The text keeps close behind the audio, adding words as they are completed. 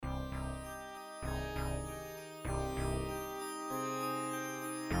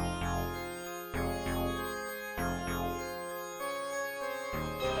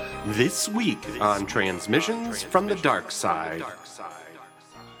This week on Transmissions from the Dark Side,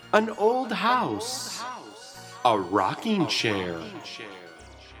 an old house, a rocking chair,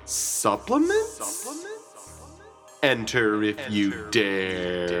 supplements? Enter if you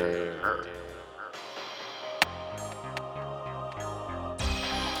dare.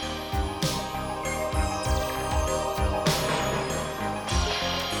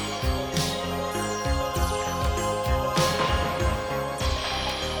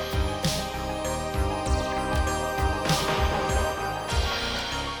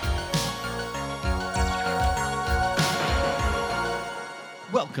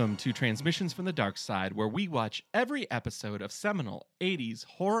 Welcome to Transmissions from the Dark Side, where we watch every episode of seminal 80s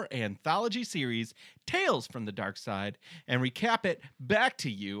horror anthology series Tales from the Dark Side and recap it back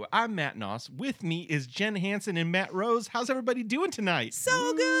to you. I'm Matt Noss. With me is Jen Hansen and Matt Rose. How's everybody doing tonight?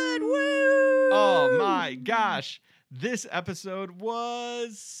 So good! Woo! Oh my gosh. This episode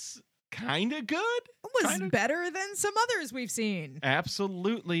was kind of good. It was better than some others we've seen.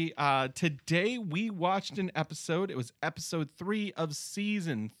 Absolutely. Today we watched an episode. It was episode 3 of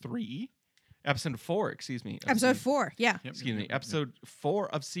season 3. Episode 4, excuse me. Episode 4, yeah. Excuse me. Episode 4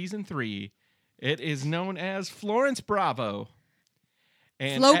 of season 3. It is known as Florence Bravo.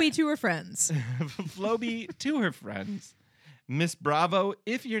 And Floby to her friends. Floby to her friends. Miss Bravo,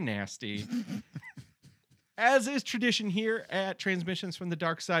 if you're nasty. As is tradition here at Transmissions from the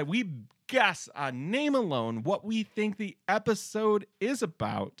Dark Side, we guess on name alone what we think the episode is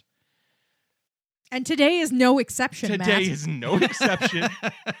about. And today is no exception, Today Matt. is no exception.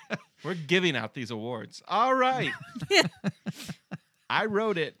 We're giving out these awards. All right. I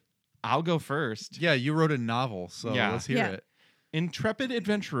wrote it. I'll go first. Yeah, you wrote a novel, so Yeah. let's hear it. Intrepid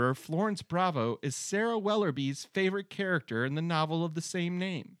adventurer Florence Bravo is Sarah Wellerby's favorite character in the novel of the same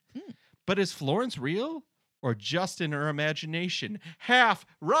name. But is Florence real? Or just in her imagination? Half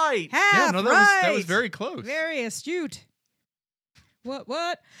right. Half That right. was very close. Very astute.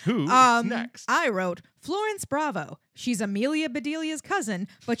 What? Who's next? I wrote, Florence Bravo. She's Amelia Bedelia's cousin,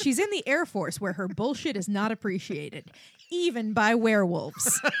 but she's in the Air Force where her bullshit is not appreciated, even by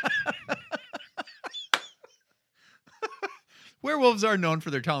werewolves. Werewolves are known for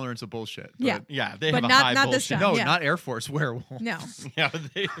their tolerance of bullshit. But Yeah. Yeah, they But have a not- high not this bullshit. time. No, Yeah. not Air Force werewolf. No. Yeah,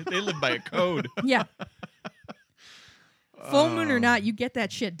 they live by a code. Yeah. Full moon or not, you get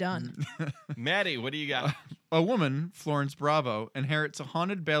that shit done. Maddie, what do you got? A woman, Florence Bravo, inherits a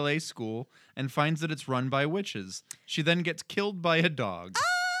haunted ballet school and finds that it's run by witches. She then gets killed by a dog. It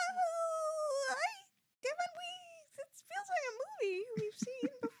feels like a movie we've seen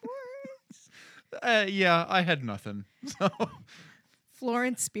before. Yeah, I had nothing. So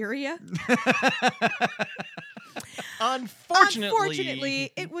Florence Spiria.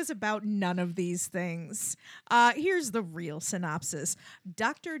 Unfortunately, it was about none of these things. Here's the real synopsis.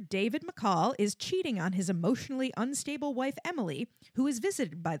 Dr. David McCall is cheating on his emotionally unstable wife, Emily, who is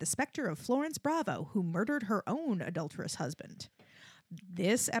visited by the specter of Florence Bravo, who murdered her own adulterous husband.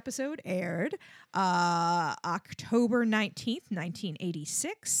 This episode aired October 19th,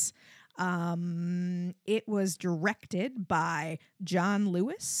 1986. It was directed by John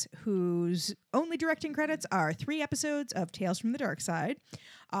Lewis, whose only directing credits are 3 episodes of Tales from the Dark Side.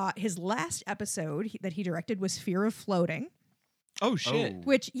 His last episode that he directed was Fear of Floating, oh shit. Oh.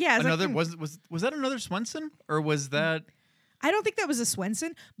 which another was that another Swenson or was that I don't think that was a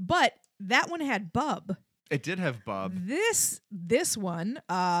Swenson, but that one had Bub. it did have Bob. This one,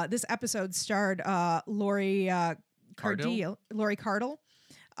 this episode starred Lori Cardille. Lori Cardle.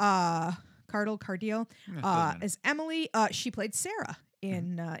 Cardiel as Emily. She played Sarah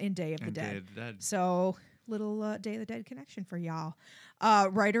in Day of the Dead. So little Day of the Dead connection for y'all.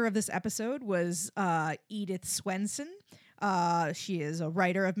 Writer of this episode was Edith Swenson. She is a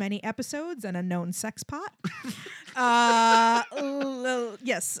writer of many episodes and a known sex pot.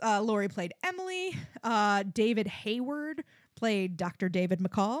 Yes, Lori played Emily. David Hayward played Dr. David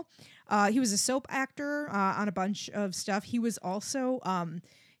McCall. He was a soap actor on a bunch of stuff. He was also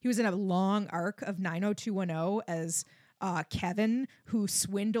he was in a long arc of 90210 as Kevin, who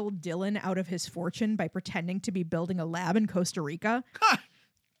swindled Dylan out of his fortune by pretending to be building a lab in Costa Rica.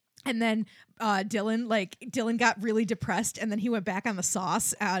 And then Dylan got really depressed, and then he went back on the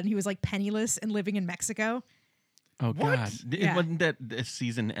sauce, and he was like penniless and living in Mexico. Oh god. Yeah. Wasn't that a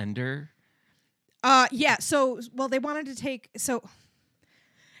season ender? Yeah. So, well, they wanted to take. So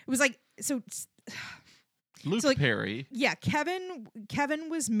it was like so. Luke So, like, Perry. Yeah, Kevin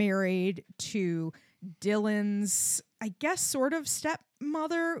was married to Dylan's, I guess, sort of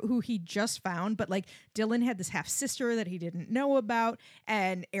mother who he just found, but like Dylan had this half sister that he didn't know about,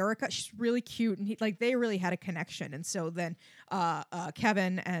 and Erica, she's really cute, and they really had a connection. And so then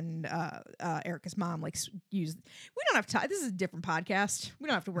Kevin and Erica's mom we don't have time. This is a different podcast. We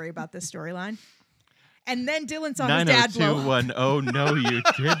don't have to worry about this storyline. And then Dylan saw his dad blow up. 90210. No, you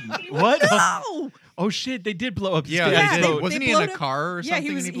didn't. What? No! Oh shit! They did blow up. Yeah, Stan. they they- did. Wasn't they he in a blowed up- car or Yeah,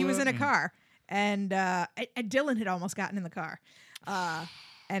 something? he was in a car, and Dylan had almost gotten in the car,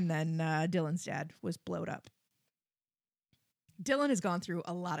 and then Dylan's dad was blowed up. Dylan has gone through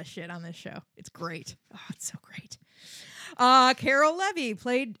a lot of shit on this show. It's great. Oh, it's so great. Carol Levy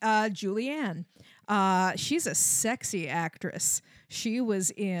played Julianne. She's a sexy actress. She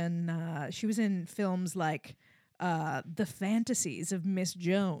was in films like The Fantasies of Miss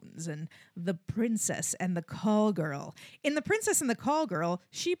Jones and The Princess and the Call Girl. In The Princess and the Call Girl,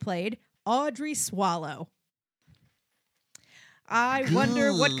 she played Audrey Swallow. I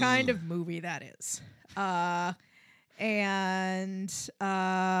wonder what kind of movie that is. And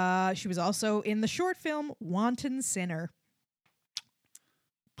she was also in the short film Wanton Sinner.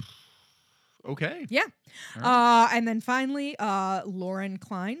 Okay. Yeah. All And then finally, Lauren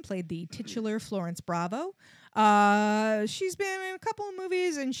Klein played the titular Florence Bravo. She's been in a couple of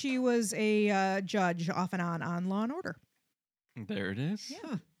movies, and she was a judge off and on Law and Order. There it is.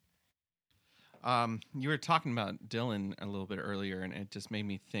 Yeah. You were talking about Dylan a little bit earlier, and it just made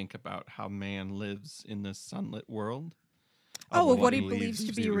me think about how man lives in the sunlit world. Oh, of what he believes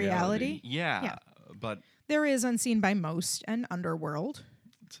believes to be reality? Yeah, Yeah. but There is Unseen by Most and Underworld.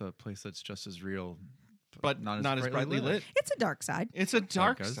 It's a place that's just as real, but not as brightly lit. It's a dark side. It's a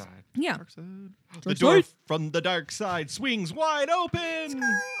dark guys. side. Yeah. Dark side. The door from the dark side swings wide open.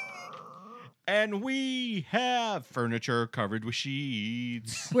 And we have furniture covered with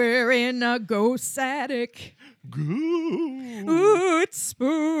sheets. We're in a ghost attic. Goo. Ooh, it's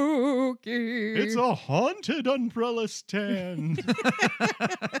spooky. It's a haunted umbrella stand.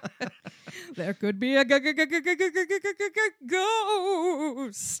 There could be a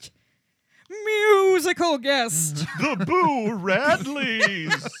ghost. Musical guest. The Boo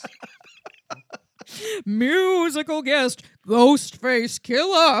Radleys. Musical guest. Ghostface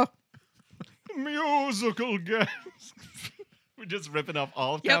Killer. Musical guest. We're just ripping off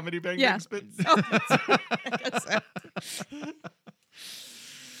all of Yep. Comedy Bang Yeah. Bang Spits.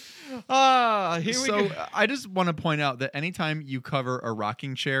 Here we So go. I just want to point out that anytime you cover a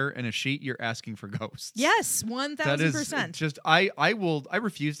rocking chair and a sheet, you're asking for ghosts. Yes, That is 1000%. just I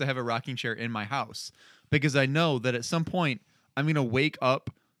refuse to have a rocking chair in my house because I know that at some point I'm gonna wake up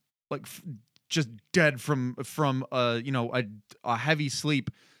like just dead from a heavy sleep,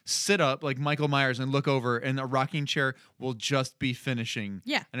 sit up like Michael Myers and look over, and a rocking chair will just be finishing.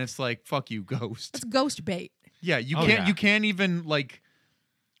 Yeah. And it's like, fuck you, ghost. That's ghost bait. Yeah, you Oh, can't yeah. you can't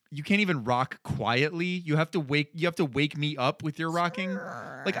even rock quietly. You have to wake me up with your rocking.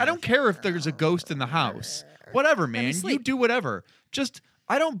 Like, I don't care if there's a ghost in the house. Whatever, me man. You sleep. do whatever. Just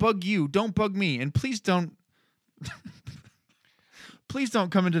I don't bug you, don't bug me, and please don't please don't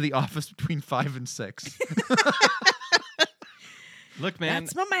come into the office between 5 and 6. Look, man,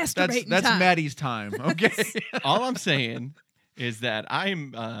 That's my masturbating That's time. Maddie's time, okay? all I'm saying is that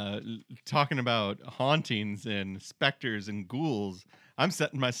I'm talking about hauntings and specters and ghouls. I'm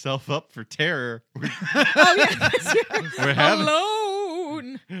setting myself up for terror. Oh, yeah. 'cause you're We're having-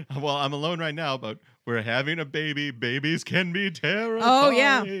 alone. Well, I'm alone right now, but we're having a baby. Babies can be terrifying. Oh,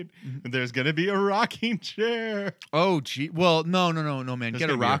 yeah. And there's going to be a rocking chair. Oh, gee. Well, no, man. There's Get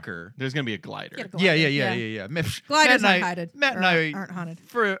a gonna be rocker. There's going to be a glider. Get a Yeah. glider, Matt Gliders and I- aren't haunted. Matt and Or I aren't haunted.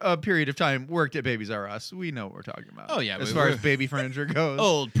 for a period of time worked at Babies R Us. We know what we're talking about. Oh, yeah, as we far were- as baby furniture goes.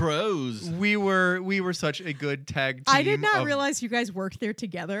 Old pros. We were such a good tag team. I did not of- realize you guys worked there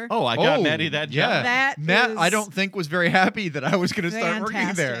together. Oh, I got Oh, Maddie that job. yeah. That Matt, I is don't think was very happy that I was going to start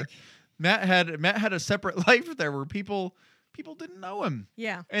working there. fantastic. Matt had a separate life there where people didn't know him.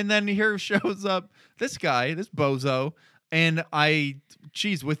 Yeah. And then here shows up this guy, this bozo, and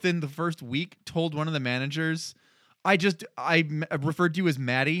within the first week, told one of the managers, I referred to you as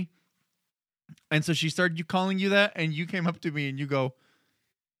Maddie, and so she started calling you that, and you came up to me and you go,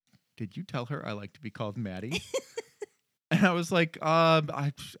 "Did you tell her I like to be called Maddie?" And I was like, I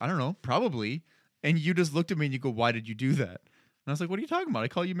don't know, probably. And you just looked at me and you go, "Why did you do that?" And I was like, "What are you talking about? I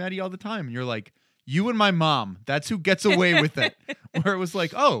call you Maddie all the time." And you're like, "You and my mom. That's who gets away with it." Where it was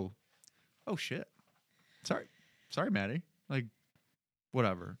like, oh shit. Sorry, Maddie. Like,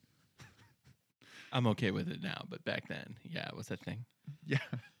 whatever. I'm okay with it now, but back then, yeah, it was a thing. Yeah.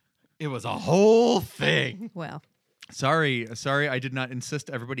 It was a whole thing. Well, Sorry, I did not insist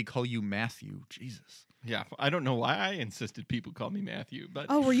everybody call you Matthew. Jesus. Yeah, I don't know why I insisted people call me Matthew, but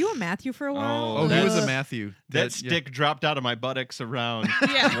Oh, were you a Matthew for a while? Oh, he was a that's- Matthew. that stick dropped out of my buttocks around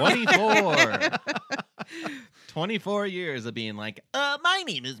Yeah. 24. 24 years of being like, my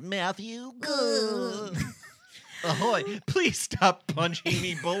name is Matthew. Ahoy. Please stop punching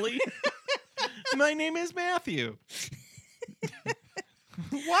me, bully. My name is Matthew.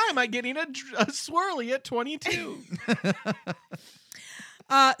 Why am I getting a swirly at 22?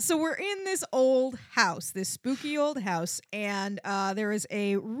 So we're in this old house, this spooky old house, and there is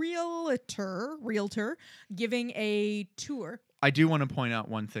a realtor giving a tour. I do want to point out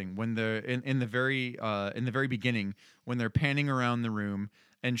one thing. When they're in the very beginning, when they're panning around the room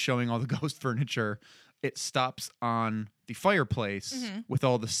and showing all the ghost furniture, it stops on the fireplace with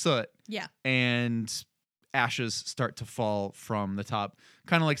all the soot, Yeah. and ashes start to fall from the top,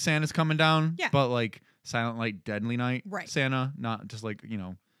 kind of like Santa's coming down, Yeah. but like Silent Night, Deadly Night, Right. Santa, not just like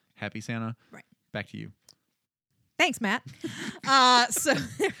Happy Santa. Right. Back to you. Thanks, Matt. So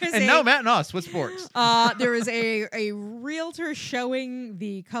there is And now Matt and us with sports. there is a realtor showing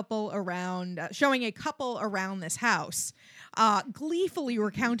the couple around, showing a couple around this house, gleefully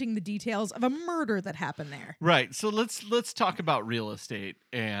recounting the details of a murder that happened there. Right. So let's talk about real estate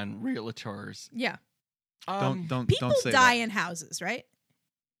and realtors. Yeah, Don't people say die that. in houses, right?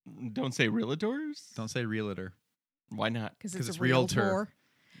 Don't say realtors. Don't say realtor. Why not? Because 'Cause it's it's a realtor. realtor.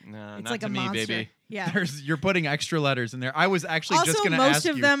 No, It's not like to a me, monster. baby. Yeah. You're putting extra letters in there. I was actually Also, just going to most ask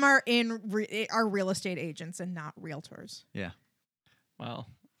of you. them are are real estate agents and not realtors. Yeah. Well,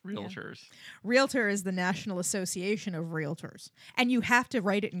 realtors. Realtor is the National Association of Realtors, and you have to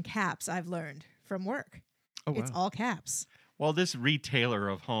write it in caps. I've learned from work. Oh, It's wow. all caps. Well, this retailer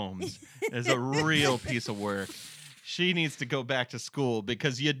of homes is a real piece of work. She needs to go back to school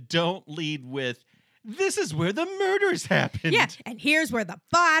because you don't lead with, this is where the murders happened. Yeah, and here's where the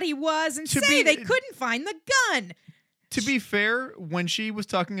body was, and To say be- they couldn't find the gun. To be fair, when she was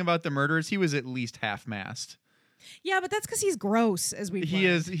talking about the murders, he was at least half-mast. Yeah, but that's because he's gross, as we. He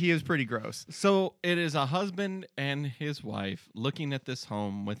is pretty gross. So it is a husband and his wife looking at this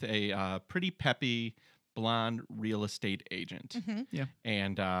home with a pretty peppy blonde real estate agent. Mhm. Yeah.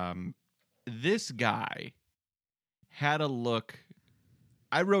 And this guy had a look.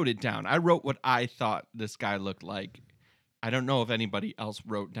 I wrote it down. I wrote what I thought this guy looked like. I don't know if anybody else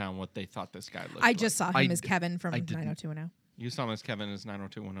wrote down what they thought this guy looked I like. just saw him I as d- Kevin from I didn't. 90210. You saw him as Kevin as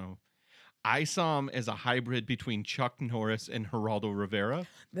 90210. I saw him as a hybrid between Chuck Norris and Geraldo Rivera.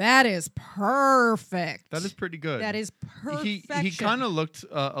 That is perfect. That is pretty good. That is He perfection. kind of looked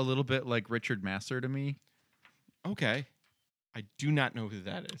a little bit like Richard Masser to me. Okay. I do not know who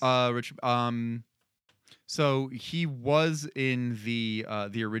that is. Richard. So he was in the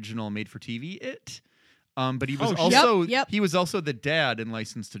original made for TV It. But he was Oh, shit. also Yep. he was also the dad in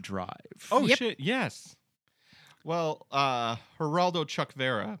License to Drive. Oh Yep. shit! Yes. Well, Geraldo Chuck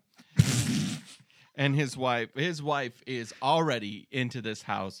Vera and his wife. His wife is already into this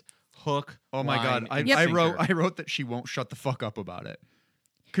house. Hook. Oh my god! line, I, and I sinker. wrote that she won't shut the fuck up about it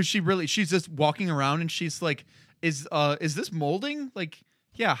because she's just walking around and she's like, is this molding? Like,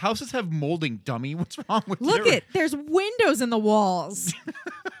 yeah, houses have molding, dummy. What's wrong with Look your-" it. There's windows in the walls.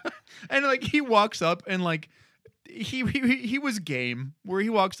 And like he walks up and like he was game where he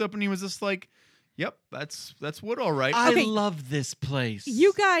walks up and he was just like, yep, that's wood, all right. I Okay. love this place.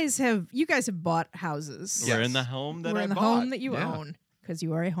 you guys have bought houses. We're Yes. in the home that We're I in the bought. home that you Yeah. own because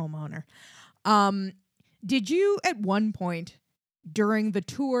you are a homeowner. Did you at one point during the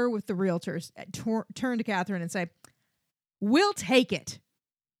tour with the realtors turn to Catherine and say, "We'll take it"?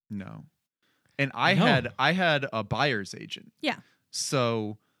 No. And I No. had a buyer's agent. Yeah.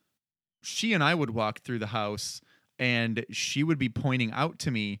 So she and I would walk through the house and she would be pointing out to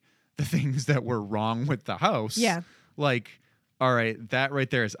me the things that were wrong with the house. Yeah. Like, all right, that right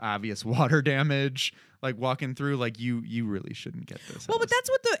there is obvious water damage. Like walking through, like you really shouldn't get this. Well, but house. that's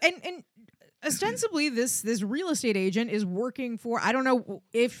what and ostensibly this real estate agent is working for. I don't know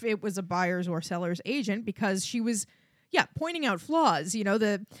if it was a buyer's or seller's agent because she was, pointing out flaws. You know,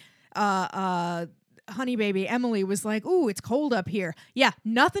 the honey baby Emily was like, "Ooh, it's cold up here." Yeah,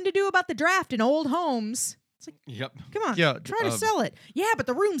 nothing to do about the draft in old homes. It's like, Yep. come on, Yeah, try to sell it. Yeah, but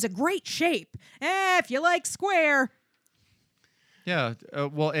the room's a great shape. If you like square. Yeah,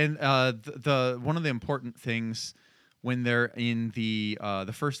 well, and the one of the important things when they're in the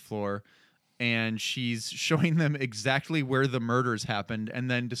first floor, and she's showing them exactly where the murders happened,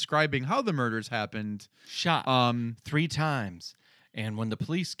 and then describing how the murders happened. Shot 3 times. And when the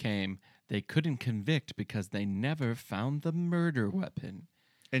police came, they couldn't convict because they never found the murder weapon.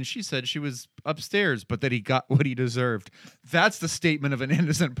 And she said she was upstairs, but that he got what he deserved. That's the statement of an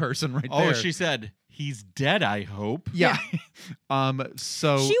innocent person right there. Oh, she said, he's dead, I hope. Yeah.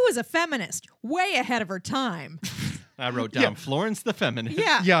 So She was a feminist, way ahead of her time. I wrote down Florence the feminist.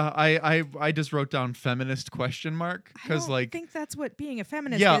 Yeah. yeah, I just wrote down feminist question mark I because don't like think that's what being a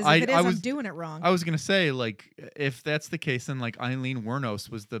feminist Yeah, is. If I it is, was- I'm doing it wrong. I was gonna say like if that's the case, then like Eileen Wuornos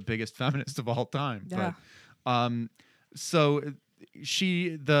was the biggest feminist of all time. Yeah. But so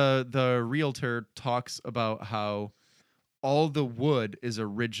the realtor talks about how all the wood is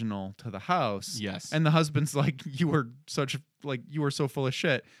original to the house. Yes. And the husband's like, you were so full of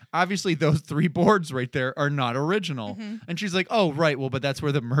shit. Obviously, those 3 boards right there are not original. And she's like, oh, right. Well, but that's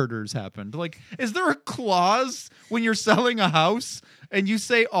where the murders happened. Like, is there a clause when you're selling a house and you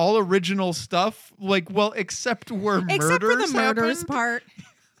say all original stuff? Like, well, except where Except for murders the murders happened? part.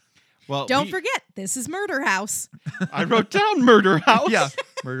 Well, Don't forget, this is Murder House. I wrote down Murder House. Yeah,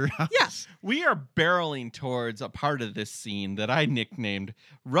 murder house. Yeah. We are barreling towards a part of this scene that I nicknamed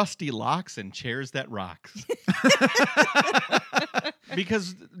Rusty Locks and Chairs That Rocks.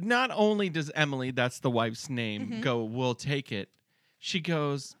 Because not only does Emily, that's the wife's name, go, we'll take it. She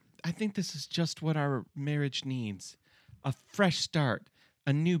goes, I think this is just what our marriage needs. A fresh start,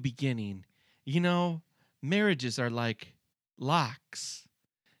 a new beginning. You know, marriages are like locks,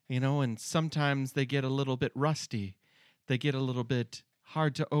 you know, and sometimes they get a little bit rusty. They get a little bit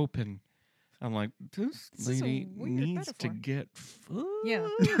hard to open. I'm like, this This is a lady weird needs to metaphor. get fucked. Yeah.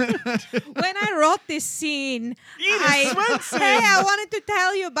 When I wrote this scene, Edith Swenson! hey, I wanted to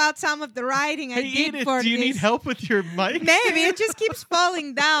tell you about some of the writing I Hey, did Edith, for do you this. need help with your mic? Maybe it just keeps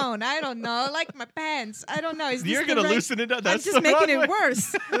falling down. I don't know, like my pants. I don't know. Is this You're the going to right- loosen it up. I'm That's just the making wrong it way.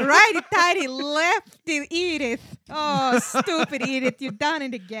 worse. Righty tighty, lefty Edith. Oh, stupid Edith, you've done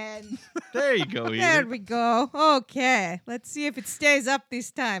it again. There you go, There Edith. we go. Okay, let's see if it stays up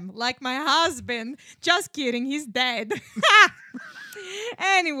this time. Like my husband. Just kidding, he's dead.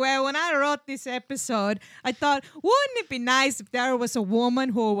 Anyway, when I wrote this episode, I thought, wouldn't it be nice if there was a woman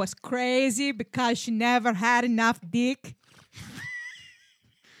who was crazy because she never had enough dick?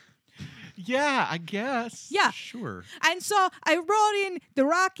 Yeah, I guess. Yeah. Sure. And so I wrote in the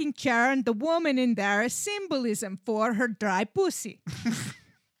rocking chair and the woman in there as symbolism for her dry pussy.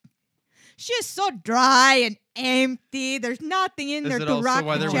 She's so dry and empty. There's nothing in Is there it to also rock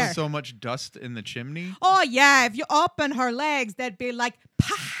why the there chair. was so much dust in the chimney? Oh yeah, if you open her legs, that'd be like,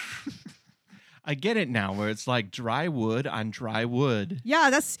 pah. I get it now, where it's like dry wood on dry wood. Yeah,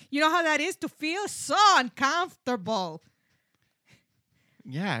 that's you know how that is to feel so uncomfortable.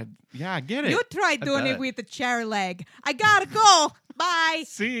 Yeah, I get it. You try doing bet. it with a chair leg. I gotta go. Bye.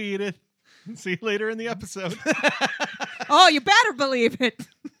 See you, Edith. See you later in the episode. Oh, you better believe it.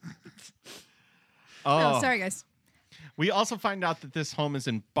 Oh, Oh, sorry guys. We also find out that this home is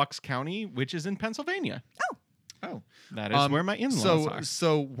in Bucks County, which is in Pennsylvania. Oh. That is where my in-laws are.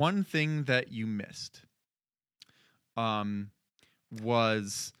 So one thing that you missed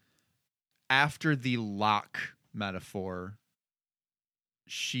was after the lock metaphor,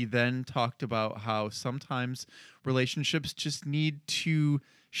 she then talked about how sometimes relationships just need to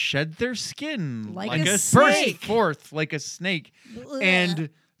shed their skin Like a burst snake. forth like a snake. And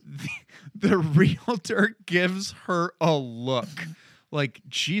the realtor gives her a look like,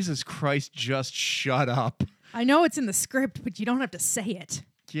 Jesus Christ, just shut up. I know it's in the script, but you don't have to say it.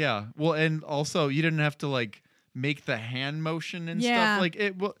 Yeah. Well, and also you didn't have to like make the hand motion and Yeah. stuff like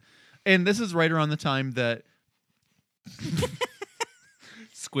it. Well, and this is right around the time that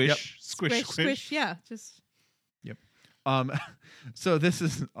Squish, Yep. squish, squish. Yeah, just so this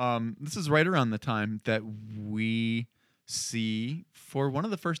is right around the time that we see, for one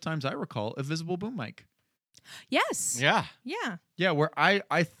of the first times I recall, a visible boom mic. yes. Yeah. Yeah. Yeah, where I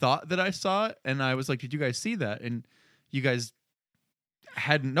thought that I saw it and I was like, did you guys see that? And you guys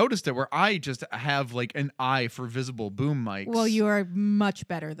hadn't noticed it, where I just have like an eye for visible boom mics. Well, you are much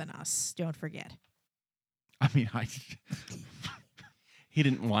better than us. Don't forget. I mean, I He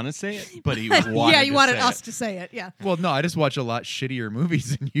didn't want to say it, but he wanted yeah, you to wanted say us it. to say it. Yeah. well, no, I just watch a lot shittier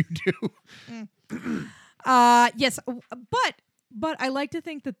movies than you do. Yes, but I like to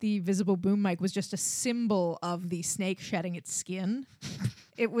think that the visible boom mic was just a symbol of the snake shedding its skin.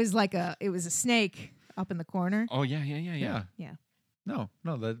 It was a snake up in the corner. Oh, yeah. Yeah. No,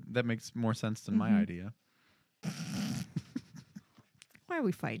 that makes more sense than my Mhm. idea. Why are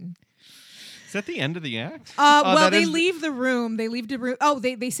we fighting? Is that the end of the act? Well, that they is- leave the room. They leave the room. Oh,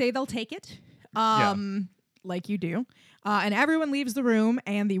 they say they'll take it. Like you do. And everyone leaves the room,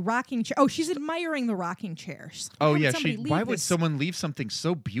 and the rocking chair. Oh, she's admiring the rocking chairs. Oh Why would yeah, somebody leave why would this? someone leave something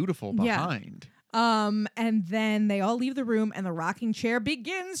so beautiful Yeah. behind? And then they all leave the room, and the rocking chair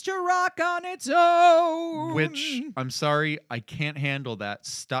begins to rock on its own. Which, I'm sorry, I can't handle that.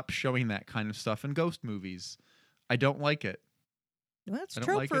 Stop showing that kind of stuff in ghost movies. I don't like it. Well, that's I don't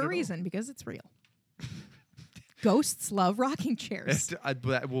trope like it for at a all. reason, because it's real. Ghosts love rocking chairs.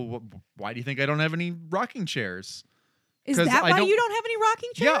 Why do you think I don't have any rocking chairs? Is 'cause that I why don't- you don't have any rocking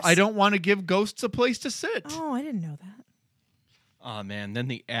chairs? Yeah, I don't want to give ghosts a place to sit. Oh, I didn't know that. Oh man, then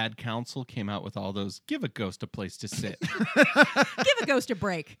the ad council came out with all those give a ghost a place to sit. Give a ghost a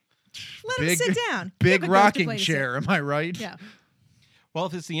break. Let him sit down. Big Give a ghost a rocking place to sit. chair, am I right? Yeah. Well,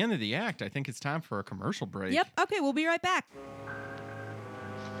 if it's the end of the act, I think it's time for a commercial break. Yep. Okay, we'll be right back.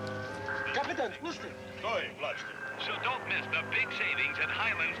 Kapitan, listen. So don't miss the big savings at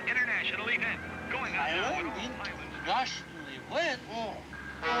Highlands International Event. Going on now at all Highlands. Internationally went. Oh.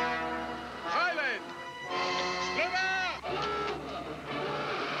 Highland!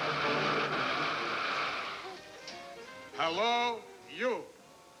 Hello, you.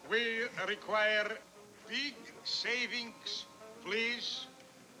 We require big savings, please.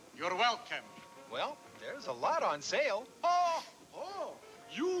 You're welcome. Well, there's a lot on sale. Oh,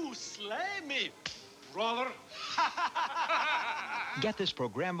 you slay me, brother. Get this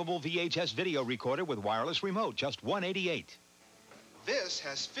programmable VHS video recorder with wireless remote, just $188. This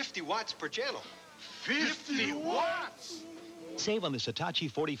has 50 watts per channel. 50 watts? Save on this Hitachi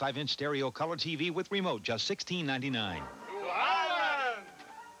 45-inch stereo color TV with remote, just $16.99. Island!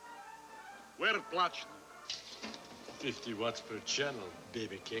 Where Platch? 50 watts per channel,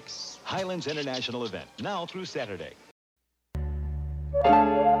 baby kicks. Highlands International Event, now through Saturday.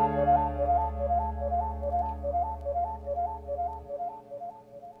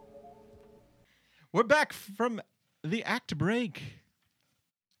 We're back from the act break.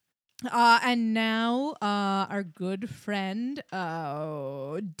 And now our good friend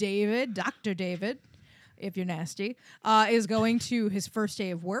David, Dr. David, if you're nasty, is going to his first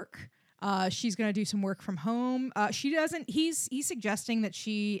day of work. She's going to do some work from home. She doesn't. He's suggesting that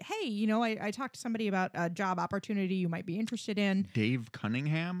I talked to somebody about a job opportunity you might be interested in. Dave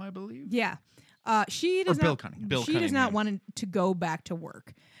Cunningham, I believe. Yeah. She does Or Bill not. Cunningham. Bill She does not Cunningham. want to go back to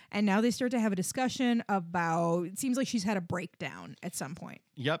work, and now they start to have a discussion about. It seems like she's had a breakdown at some point.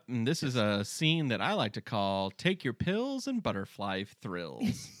 Yep, and this is a scene that I like to call "Take Your Pills and Butterfly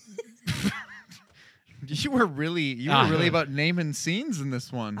Thrills." You were really about naming scenes in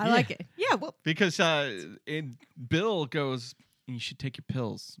this one. I like it. Yeah. Well, Because Bill goes, "You should take your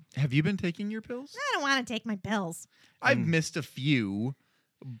pills." Have you been taking your pills? I don't want to take my pills. I've missed a few,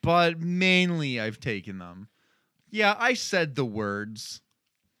 but mainly I've taken them. Yeah, I said the words.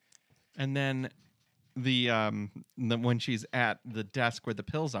 And then when she's at the desk where the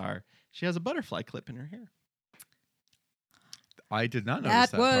pills are, she has a butterfly clip in her hair. I did not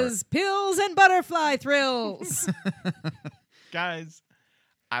notice That that was Pills and Butterfly Thrills. Guys,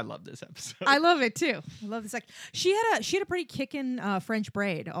 I love this episode. I love it too. I love this. She had a pretty kickin' French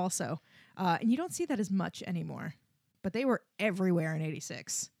braid also, and you don't see that as much anymore. But they were everywhere in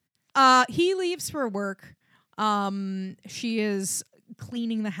 '86. He leaves for work. She is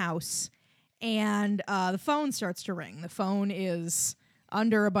cleaning the house, and the phone starts to ring. The phone is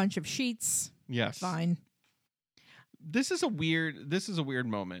under a bunch of sheets. Yes. Fine. This is a weird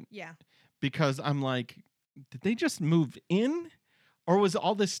moment Yeah. because I'm like, did they just move in? Or was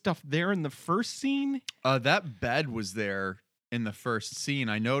all this stuff there in the first scene? That bed was there in the first scene.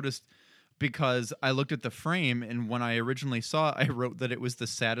 I noticed because I looked at the frame, and when I originally saw it, I wrote that it was the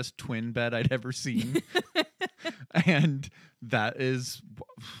saddest twin bed I'd ever seen. And that is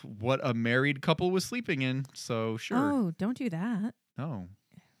what a married couple was sleeping in. So sure. Oh, don't do that. Oh,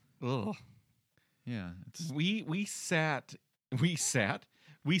 Ugh. yeah. It's We slept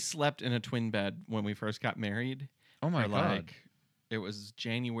in a twin bed when we first got married. oh my For, god. It was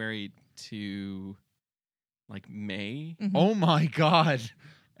January to like May. Mhm. Oh my god.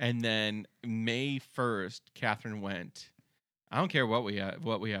 And then May 1st, Catherine went, I don't care what we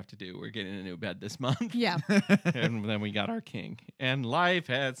have to do. We're getting a new bed this month. Yeah. And then we got our king. And life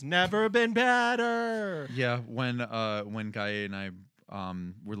has never been better. Yeah, when Guy and I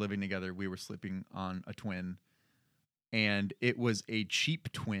were living together, we were sleeping on a twin, and it was a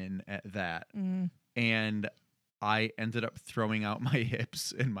cheap twin at that. Mm. And I ended up throwing out my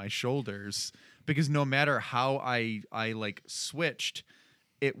hips and my shoulders because no matter how I like switched,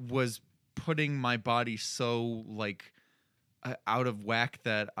 it was putting my body so like out of whack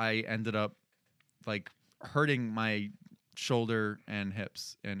that I ended up like hurting my shoulder and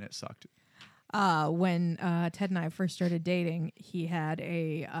hips, and it sucked. When Ted and I first started dating, he had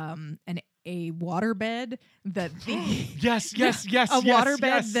an a waterbed that the Yes. a yes, waterbed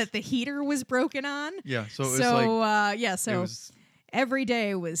yes. that the heater was broken on. Yeah, so it was So it was every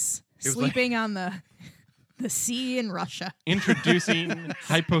day was was like- sleeping on the sea in Russia. Introducing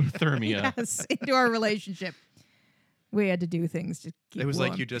hypothermia. Yes, into our relationship. We had to do things to keep it was warm.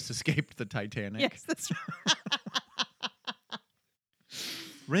 like you just escaped the Titanic. Yes, that's right.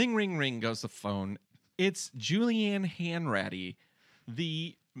 Ring, ring, ring goes the phone. It's Julianne Hanratty,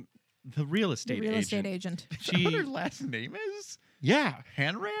 the real estate The real agent. estate agent. Is that what her She, last name is? yeah,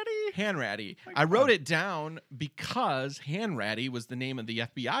 Hanratty? Hanratty. My I God. wrote it down because Hanratty was the name of the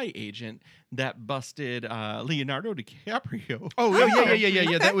FBI agent that busted Leonardo DiCaprio. Oh,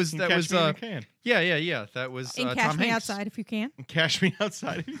 yeah. That was in that Catch was Me If You Can. yeah. That was And Tom Cash Me Hanks. Outside if you can. Cash Me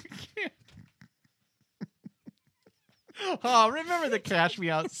Outside if you can. Oh, remember the Cash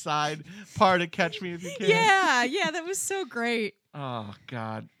Me Outside part of Catch Me If You Can? Yeah, that was so great. Oh,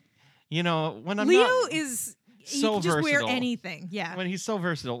 God. You know, when I'm Leo not... is he so can just wear versatile. anything. Yeah. When he's so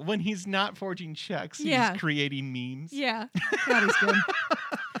versatile. When he's not forging checks, Yeah. he's creating memes. Yeah. That is good.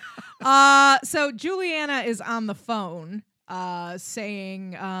 So Juliana is on the phone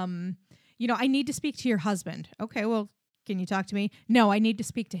saying, I need to speak to your husband. Okay, well, can you talk to me? No, I need to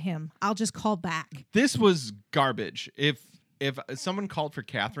speak to him. I'll just call back. This was garbage. If someone called for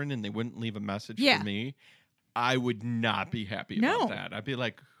Catherine and they wouldn't leave a message Yeah. for me, I would not be happy No. about that. I'd be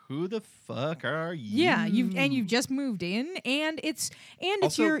like, who the fuck are you? Yeah, you've just moved in, and it's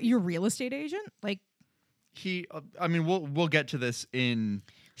Also- your real estate agent. Like We'll get to this in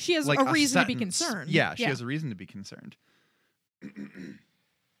she has like a reason to be sentence. concerned. Yeah, she has a reason to be concerned.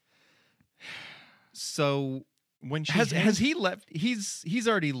 So When she has he left? He's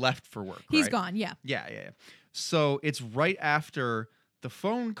already left for work. He's right? gone. Yeah. Yeah. So it's right after the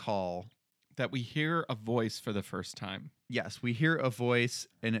phone call. that we hear a voice for the first time. Yes, we hear a voice,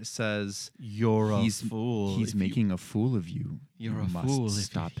 and it says, You're He's- fool. "He's making a fool of you. You're You a must fool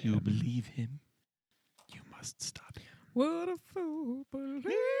stop if you him. believe him. You must stop him." What a fool believes.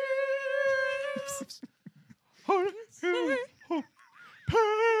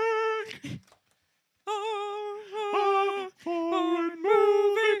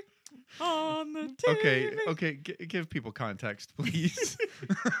 On the TV. Okay. Give people context, please.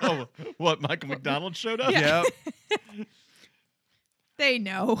 Oh, what? Michael McDonald showed up? Yeah. They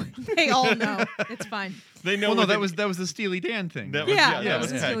know. They all know. It's fine. They know. Well, no, what that was the Steely Dan thing. That was- Yeah, yeah, that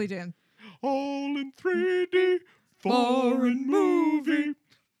was okay. Steely Dan. all in 3D foreign movie.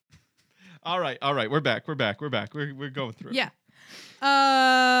 All right. We're back. We're going through. it. Yeah.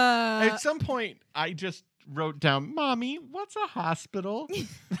 At some point, I just wrote down, "Mommy, what's a hospital?"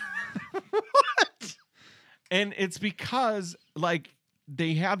 What? And it's because like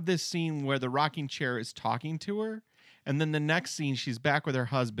they have this scene where the rocking chair is talking to her, and then the next scene she's back with her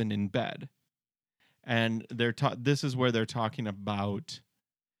husband in bed, and this is where they're talking about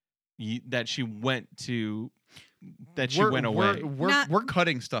that she went away. We're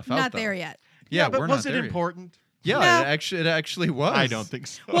cutting stuff out. Not though. there yet. Yeah, but we're was not it there yet. important? Yeah, No. it actually was. I don't think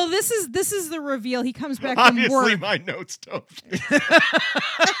so. Well, this is the reveal. He comes back from Obviously, work. my notes don't.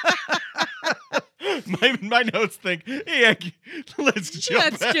 my notes think, yeah, let's jump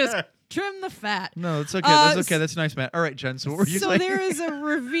Let's back. just trim the fat. No, it's okay. Uh, That's okay. That's nice, Matt. All right, Jen. So what were you So saying? there is a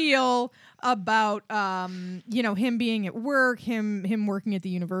reveal about him being at work, him working at the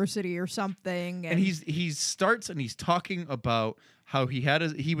university or something, and he starts and he's talking about how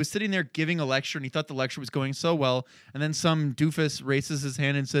he was sitting there giving a lecture and he thought the lecture was going so well, and then some doofus raises his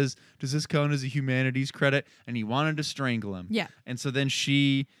hand and says, "Does this count as a humanities credit?" And he wanted to strangle him. Yeah. And so then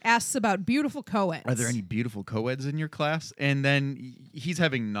she, asks about beautiful co-eds. "Are there any beautiful co-eds in your class?" And then he's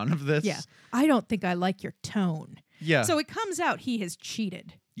having none of this. Yeah. I don't think I like your tone. Yeah. So it comes out he has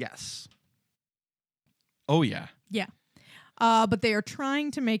cheated. yes. Oh yeah. Yeah. But they are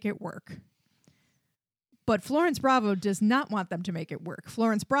trying to make it work. But Florence Bravo does not want them to make it work.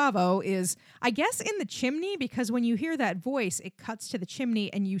 Florence Bravo is, I guess, in the chimney, because when you hear that voice, it cuts to the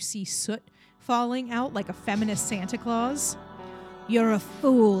chimney and you see soot falling out like a feminist Santa Claus. You're a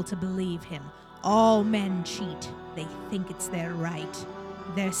fool to believe him. All men cheat. They think it's their right.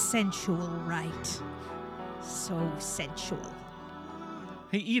 Their sensual right. So sensual.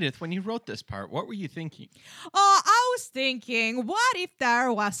 Hey Edith, when you wrote this part, what were you thinking? Oh, I was thinking, what if there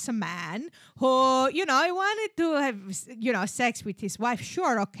was a man who, wanted to have, sex with his wife?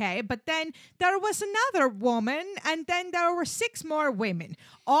 Sure, okay. But then there was another woman, and then there were 6 more women.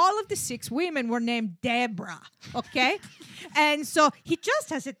 All of the 6 women were named Deborah, okay? And so he just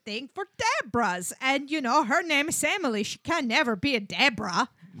has a thing for Deborahs. And, her name is Emily. She can never be a Deborah.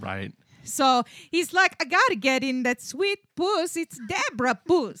 Right. So he's like, I gotta get in that sweet puss. It's Deborah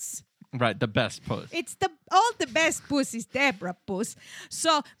puss. Right, the best puss. It's all the best puss is Deborah puss.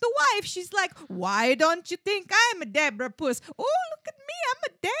 So the wife, she's like, why don't you think I'm a Deborah puss? Oh, look at me, I'm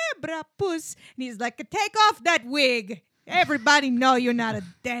a Deborah puss. And he's like, take off that wig. Everybody know you're not a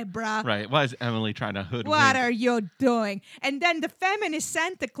Deborah. Right. Why is Emily trying to hoodwink? What are you doing? And then the feminist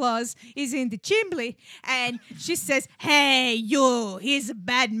Santa Claus is in the chimney, and she says, hey, you, he's a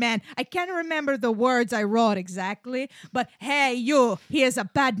bad man. I can't remember the words I wrote exactly, but hey, you, he is a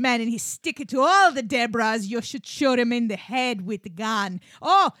bad man, and he's sticking to all the Deborahs. You should shoot him in the head with the gun.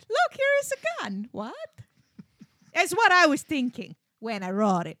 Oh, look, here is a gun. What? That's what I was thinking when I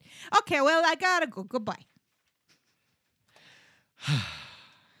wrote it. Okay, well, I gotta go. Goodbye.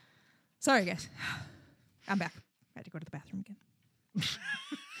 Sorry, guys. I'm back. I had to go to the bathroom again.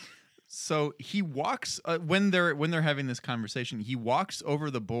 So he walks when they're having this conversation. He walks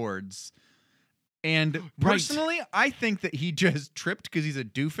over the boards, and personally, I think that he just tripped because he's a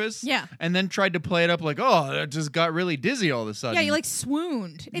doofus. Yeah. And then tried to play it up like, oh, that just got really dizzy all of a sudden. Yeah, he like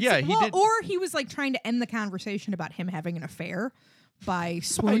swooned. Yeah, he did. Or he was like trying to end the conversation about him having an affair by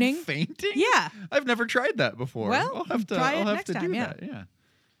swooning. By fainting? Yeah. I've never tried that before. Well, I'll have to. try it I'll have next to time, do yeah. that. Yeah.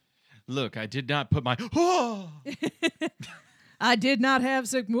 Look, I did not put my. I did not have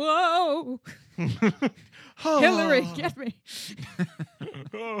sick. Whoa. Hillary, get me.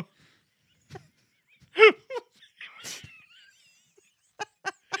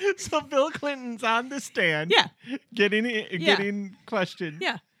 So Bill Clinton's on the stand. Yeah. Getting questioned.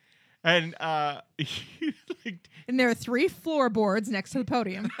 Yeah. And And there are 3 floorboards next to the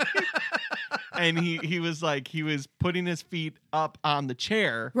podium. and he was putting his feet up on the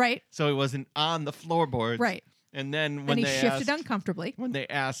chair. Right. So he wasn't on the floorboards. Right. And then And when he they shifted asked, uncomfortably. when they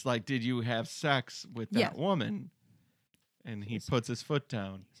asked, like, did you have sex with that Yeah. woman? And he puts his foot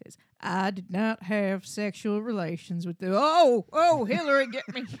down. He says, I did not have sexual relations with the. Oh, Hillary, get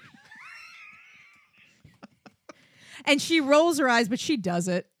me. And she rolls her eyes, but she does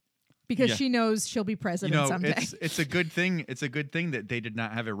it because Yeah. she knows she'll be president someday. it's a good thing. It's a good thing that they did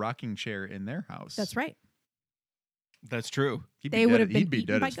not have a rocking chair in their house. That's right. That's true. They would have been He'd be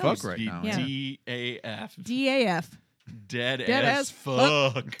eaten dead by as fuck ghosts. right now. Yeah. DAF. DAF. Dead Dead as as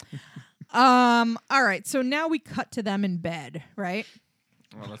fuck. All right. So now we cut to them in bed, right?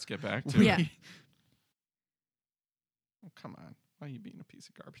 Well, let's get back to Yeah. it. Oh, come on. Why are you being a piece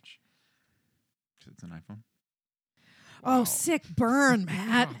of garbage? It's an iPhone. Oh, sick burn,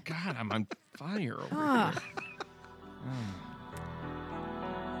 Matt. Oh, God, I'm on fire over Ah. here.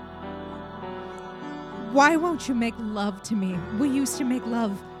 Why won't you make love to me? We used to make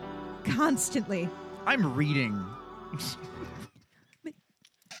love constantly. I'm reading.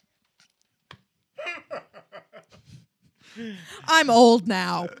 I'm old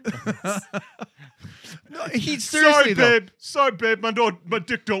now. No, he seriously though. Sorry, babe. My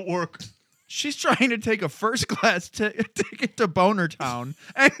dick don't work. She's trying to take a first class ticket to Boner Town,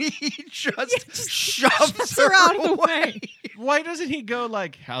 and he just shoves her out of the way. Why doesn't he go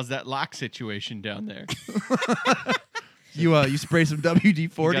like, how's that lock situation down there? You spray some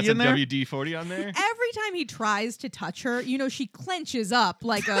WD-40 You got in some there? WD-40 on there? Every time he tries to touch her, you know, she clenches up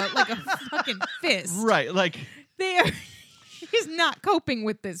like a fucking fist. Right, like She's not coping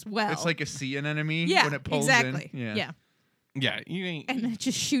with this well. It's like a sea anemone yeah, when it pulls exactly. in. Yeah. yeah, you ain't. And then it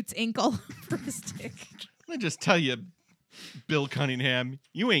just shoots ink all over his dick. Let me just tell you, Bill Cunningham,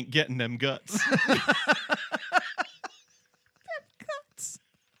 you ain't getting them guts.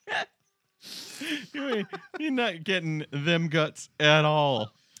 You're not getting them guts at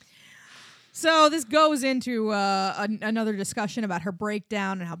all. So this goes into another discussion about her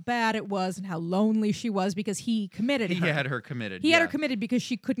breakdown and how bad it was and how lonely she was because he committed He her. had her committed. He had yeah. her committed because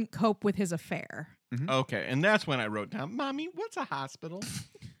she couldn't cope with his affair. Okay, and that's when I wrote down, Mommy, what's a hospital?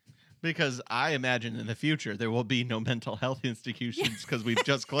 Because I imagine in the future there will be no mental health institutions because we've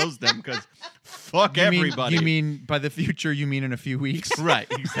just closed them because fuck everybody. You mean by the future, you mean in a few weeks? Right,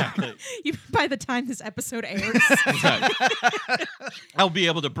 exactly. By the time this episode airs. Right. I'll be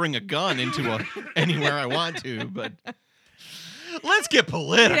able to bring a gun into anywhere I want to, but let's get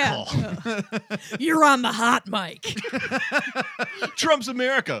political. Yeah. You're on the hot mic. Trump's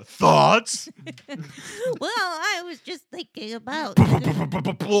America. Thoughts? Well, I was just thinking about.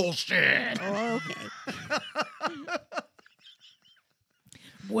 Bullshit. Oh, okay.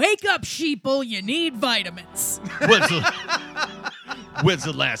 Wake up, sheeple. You need vitamins. When's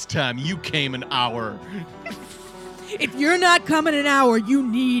the last time you came an hour? If you're not coming an hour, you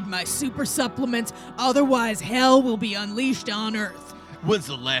need my super supplements. Otherwise, hell will be unleashed on Earth. When's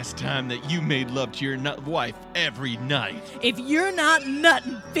the last time that you made love to your wife every night? If you're not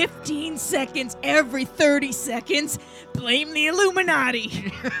nutting 15 seconds every 30 seconds, blame the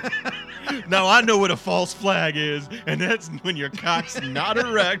Illuminati. Now I know what a false flag is, and that's when your cock's not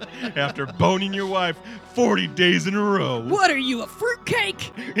erect after boning your wife 40 days in a row. What are you, a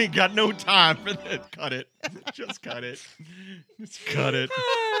fruitcake? Ain't got no time for that. Cut it. Just cut it. Just cut it.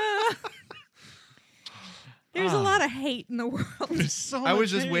 There's a lot of hate in the world. There's so I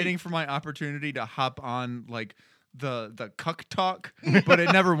was much just hate. waiting for my opportunity to hop on like the cuck talk, but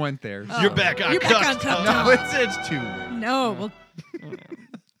it never went there. You're back on You're back on Cuck Cuck Talk. No, it's too late. No, well,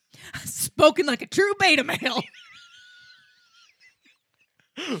 spoken like a true beta male.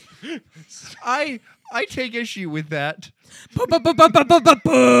 I take issue with that.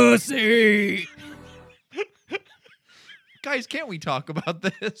 Pussy. Guys, can't we talk about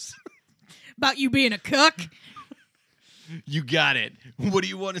this? About you being a cuck? You got it. What do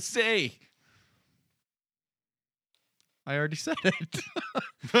you want to say? I already said it.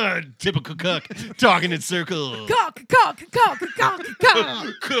 Typical cuck talking in circles. Cock.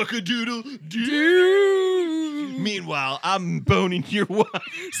 Cock-a-doodle doo. Meanwhile, I'm boning your wife.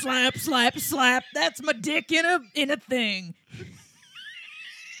 Slap. That's my dick in a thing.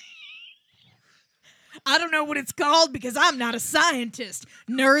 I don't know what it's called because I'm not a scientist.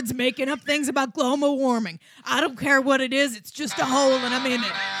 Nerds making up things about global warming. I don't care what it is. It's just a hole and I'm in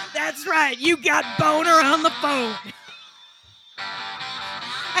it. That's right. You got Boner on the phone.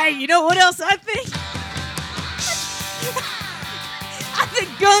 Hey, you know what else I think? I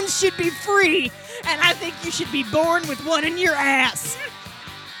think guns should be free, and I think you should be born with one in your ass.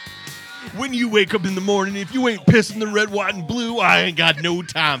 When you wake up in the morning, if you ain't pissing the red, white, and blue, I ain't got no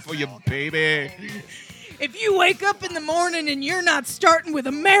time for you, baby. If you wake up in the morning and you're not starting with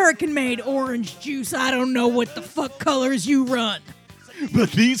American-made orange juice, I don't know what the fuck colors you run.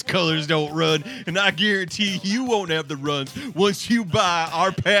 But these colors don't run, and I guarantee you won't have the runs once you buy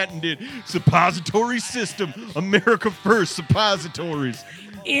our patented suppository system, America First Suppositories.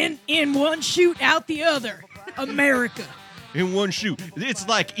 In one shoot, out the other. America. In one shoot. It's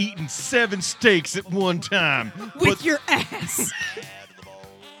like eating 7 steaks at one time. With your ass.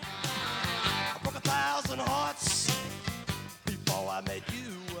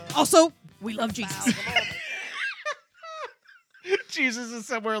 Also, we love Jesus. Jesus is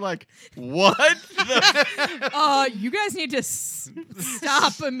somewhere like, what? You guys need to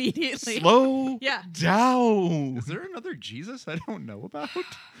stop immediately. Slow Yeah. down. Is there another Jesus I don't know about?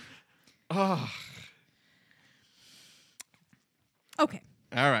 Okay.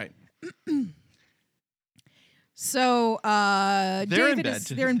 All right. So They're in David bed.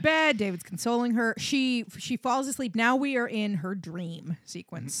 they're in bed. David's consoling her. She falls asleep. Now we are in her dream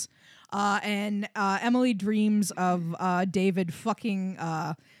sequence. And Emily dreams of David fucking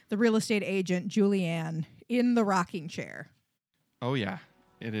the real estate agent, Julianne, in the rocking chair. Oh, yeah.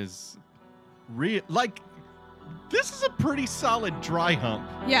 It is real. Like, this is a pretty solid dry hump.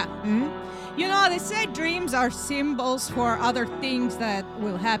 Yeah. You know, they say dreams are symbols for other things that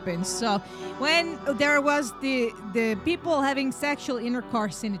will happen. So when there was the people having sexual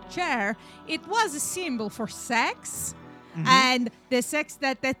intercourse in a chair, it was a symbol for sex. And the sex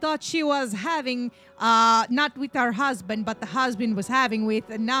that they thought she was having, not with her husband, but the husband was having with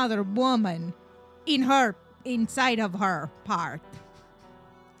another woman inside of her part.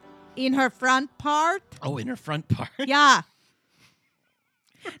 In her front part? Oh, in her front part. Yeah.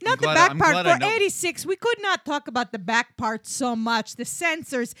 Not the glad- back I'm part. glad I For know. 86, we could not talk about the back part so much. The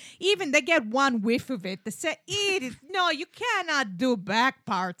censors, even they get one whiff of it. No, you cannot do back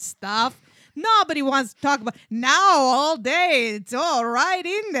part stuff. Nobody wants to talk about now all day. It's all right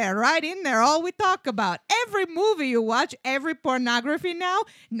in there. All we talk about. Every movie you watch, every pornography now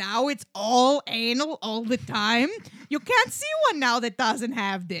it's all anal all the time. You can't see one now that doesn't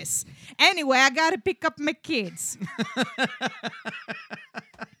have this. Anyway, I gotta pick up my kids.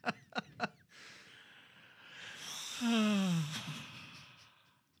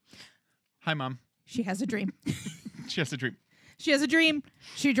 Hi, Mom. She has a dream. She has a dream. She has a dream.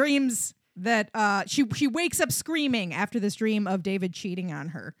 She dreams that she wakes up screaming after this dream of David cheating on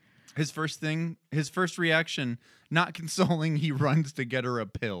her. His first reaction, not consoling, he runs to get her a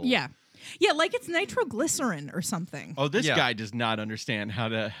pill. Yeah. Yeah, like it's nitroglycerin or something. Oh, this Yeah. guy does not understand how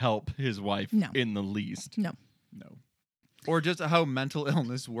to help his wife No. in the least. No. No. Or just how mental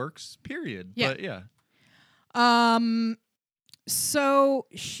illness works, period. Yeah. But yeah. So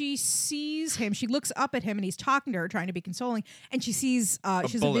she sees him. She looks up at him, and he's talking to her, trying to be consoling. And she sees she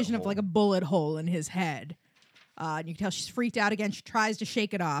has a bullet vision of hole. like a bullet hole in his head. And you can tell she's freaked out again. She tries to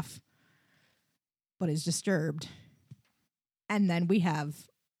shake it off, but is disturbed. And then we have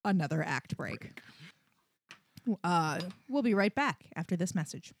another act break. We'll be right back after this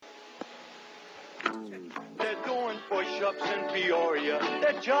message. Let go doing push-ups in Peoria.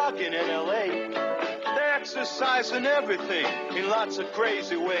 They're jogging in L.A. They're exercising everything in lots of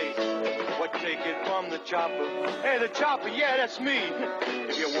crazy ways. What take it from the chopper? Hey, the chopper, yeah, that's me.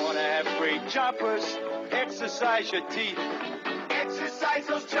 If you want to have great choppers, exercise your teeth. Exercise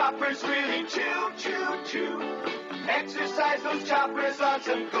those choppers, really chew, chew, chew. Exercise those choppers on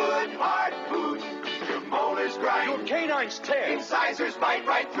some good hard food. Your molars grind, your canines tear, incisors bite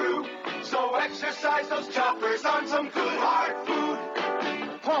right through. So exercise those choppers on some good hard food.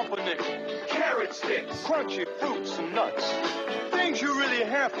 Pumpernickel, carrot sticks, crunchy fruits and nuts. Things you really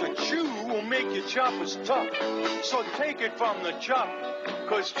have to chew will make your choppers tough. So take it from the chop,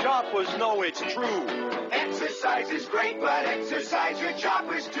 'cause choppers know it's true. Exercise is great, but exercise your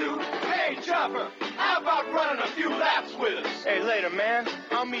choppers too. Hey, chopper, how about running a few laps with us? Hey, later, man.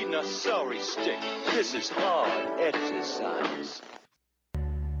 I'm eating a celery stick. This is hard exercise.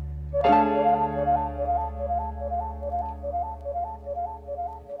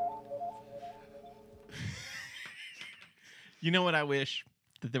 You know what I wish?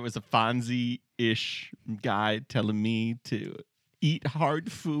 That there was a Fonzie-ish guy telling me to eat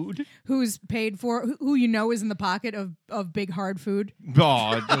hard food. Who's paid for? Who you know is in the pocket of big hard food?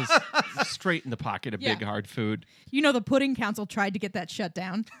 Oh, just straight in the pocket of big hard food. You know, the Pudding Council tried to get that shut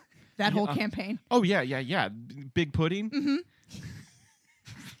down. That whole campaign. Oh yeah. Big pudding. Mm-hmm.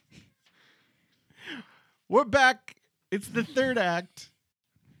 We're back. It's the third act.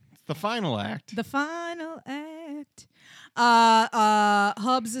 It's the final act. The final act.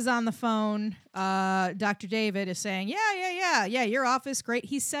 Hubs is on the phone. Dr. David is saying, yeah, your office, great.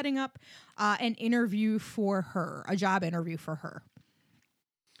 He's setting up an interview for her, a job interview for her.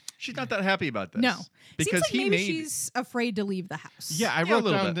 She's not that happy about this. No. Because Seems like maybe she's afraid to leave the house. Yeah, I wrote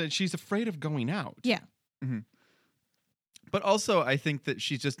down that she's afraid of going out. Yeah. Mm-hmm. But also, I think that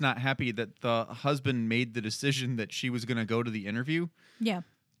she's just not happy that the husband made the decision that she was going to go to the interview. Yeah.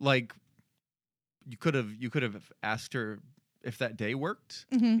 Like, you could have asked her if that day worked.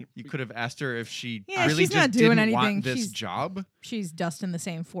 Mm-hmm. You could have asked her if she Yeah, really she's just not doing didn't want anything. this She's- job. She's dusting the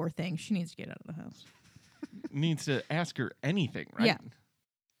same four things. She needs to get out of the house. Needs to ask her anything, right? Yeah.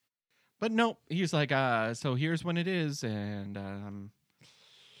 But no, he's like, so here's when it is, and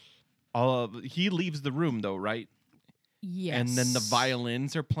he leaves the room though, right? Yes. And then the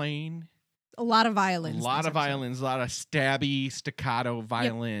violins are playing. A lot of violins. A lot this of episode. violins, a lot of stabby, staccato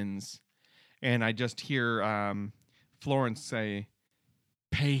violins. And I just hear Florence say,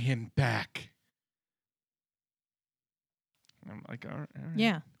 "Pay him back." I'm like, all right.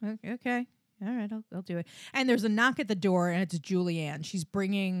 Yeah. Okay. All right. I'll do it. And there's a knock at the door, and it's Julianne. She's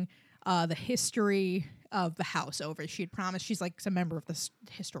bringing the history of the house over. She had promised. She's like some member of the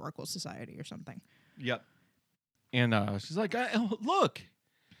historical society or something. Yep. And she's like, look,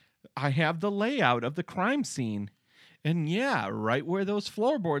 I have the layout of the crime scene. And yeah, right where those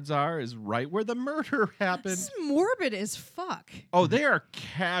floorboards are is right where the murder happened. This is morbid as fuck. Oh, they are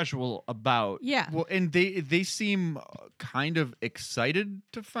casual about. Yeah. Well, and they seem kind of excited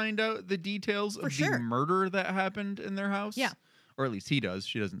to find out the details of sure. the murder that happened in their house. Yeah. Or at least he does.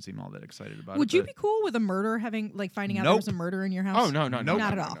 She doesn't seem all that excited about it. Would you but be cool with a murder finding out there was a murder in your house? Oh, no. Not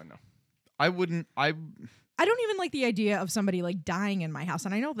at all. No. I wouldn't. I don't even like the idea of somebody like dying in my house,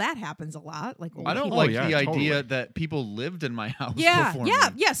 and I know that happens a lot. Like I don't people- like yeah, the totally. idea that people lived in my house Yeah, before yeah,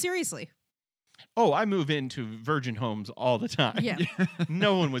 me. yeah. Seriously. Oh, I move into virgin homes all the time. Yeah.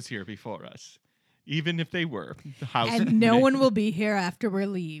 No one was here before us, even if they were. The house And no one will be here after we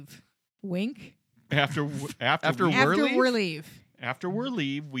leave. Wink. after After we- we're After leave? we leave. after we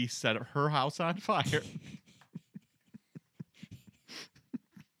leave, we set her house on fire.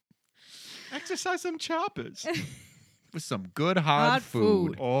 Exercise some choppers. With some good hot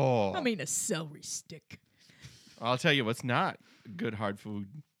food. Oh, I mean, a celery stick. I'll tell you what's not good hard food.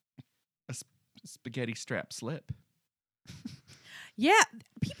 A spaghetti strap slip. Yeah,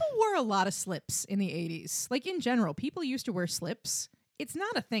 people wore a lot of slips in the 80s. Like in general, people used to wear slips. It's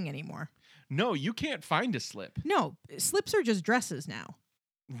not a thing anymore. No, you can't find a slip. No, slips are just dresses now.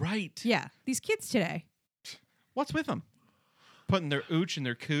 Right. Yeah, these kids today. What's with them? Putting their ooch and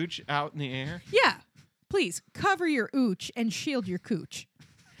their cooch out in the air. Yeah, please cover your ooch and shield your cooch.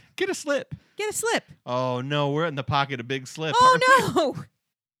 Get a slip. Get a slip. Oh no, we're in the pocket of big slip. Oh no.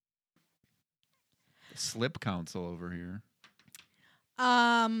 Slip council over here.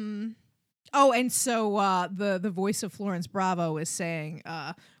 Oh, and so the voice of Florence Bravo is saying,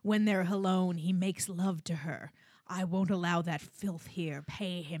 when they're alone, he makes love to her. I won't allow that filth here.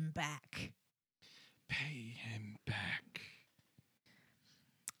 Pay him back. Pay him back.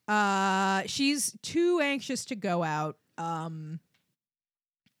 She's too anxious to go out.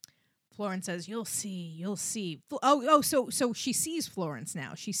 Florence says, "You'll see." So she sees Florence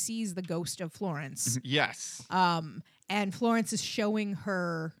now. She sees the ghost of Florence. Yes. And Florence is showing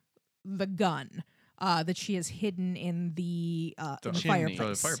her the gun that she has hidden in the chimney.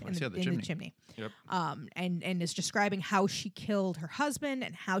 fireplace. The fireplace, in the the chimney. Yep. And is describing how she killed her husband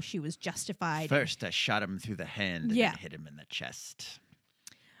and how she was justified. First, I shot him through the hand and Yeah. then hit him in the chest.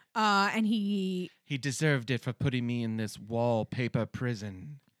 And he deserved it for putting me in this wallpaper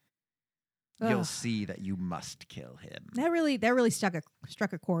prison. You'll Ugh. see that you must kill him. that really struck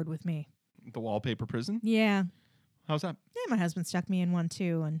a chord with me. The wallpaper prison? Yeah. How's that? Yeah, my husband stuck me in one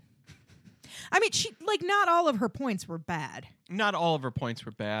too, and I mean, she not all of her points were bad. Not all of her points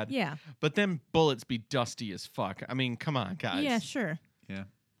were bad. Yeah. But them bullets be dusty as fuck. I mean, come on, guys. Yeah, sure. Yeah.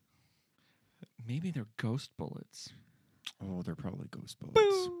 Maybe they're ghost bullets. Oh, they're probably ghost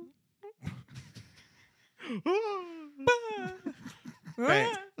bullets.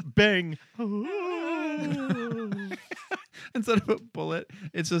 Bang. Bang. Instead of a bullet,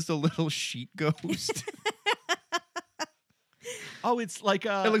 it's just a little sheet ghost. Oh, it's like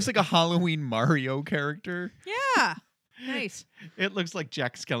It looks like a Halloween Mario character. Yeah. Nice. It looks like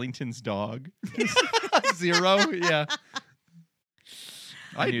Jack Skellington's dog. Zero, yeah.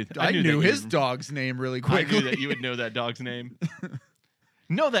 I knew knew that his you- dog's name really I quickly. knew that you would know that dog's name.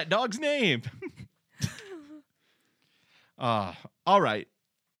 Know that dog's name. All right.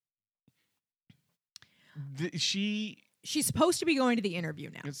 She She's supposed to be going to the interview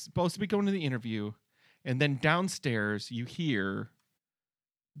now. is supposed to be going to the interview, and then downstairs you hear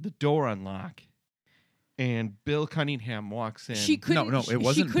the door unlock, and Bill Cunningham walks in. She couldn't. No, she it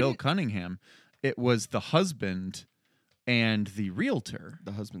wasn't Bill couldn't- Cunningham. It was the husband and the realtor.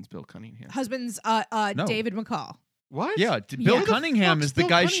 The husband's Bill Cunningham. Husband's No. David McCall. What? Yeah, Bill Yeah. Cunningham fuck's is the Bill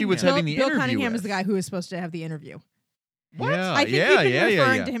guy she was Cunningham? having the Bill interview Cunningham with. is the guy who was supposed to have the interview. Yeah, I think yeah, we've been yeah,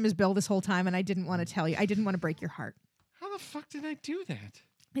 referring yeah. to him as Bill this whole time, and I didn't want to tell you. I didn't want to break your heart. How the fuck did I do that?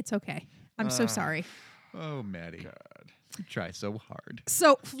 It's okay. I'm so sorry. Oh, Maddie. You try so hard.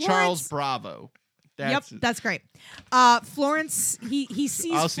 So Florence, Charles Bravo. Yep, that's great. Florence, he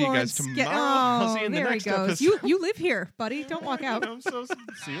sees. I'll see you guys Florence tomorrow. Oh, I'll see you in the there next he goes. episode. You live here, buddy. Don't walk out. I'm so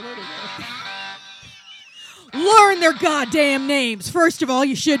see you later. Learn their goddamn names. First of all,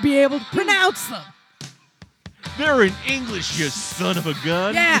 you should be able to pronounce them. They're in English, you son of a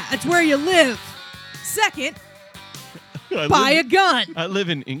gun. Yeah, that's where you live. Second, I buy a live, gun. I live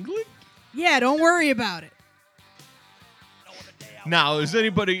in England? Yeah, don't worry about it. Now, is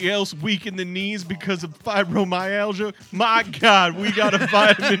anybody else weak in the knees because of fibromyalgia? My God, we got a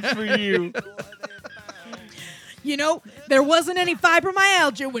vitamin for you. You know, there wasn't any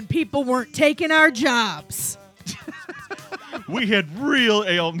fibromyalgia when people weren't taking our jobs. We had real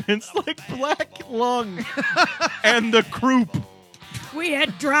ailments like black lung and the croup. We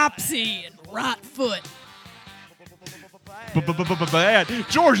had dropsy and rot foot. Bad.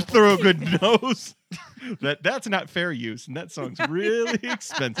 George Thorogood knows. That's not fair use, and that song's really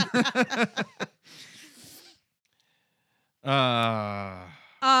expensive.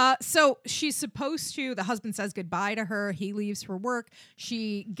 So she's supposed to, the husband says goodbye to her. He leaves for work.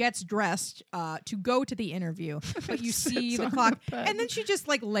 She gets dressed to go to the interview, but you see the clock. And then she just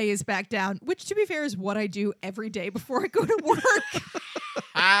like lays back down, which to be fair is what I do every day before I go to work.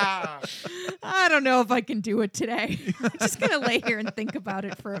 I don't know if I can do it today. I'm just going to lay here and think about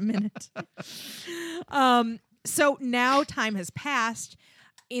it for a minute. So now time has passed.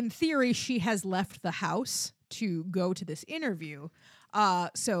 In theory, she has left the house to go to this interview.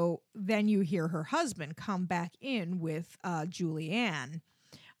 So then you hear her husband come back in with Julianne.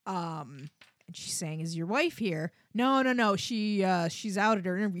 And she's saying, "Is your wife here?" No. She's out at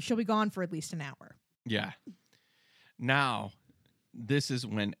her interview. She'll be gone for at least an hour. Yeah. Now, this is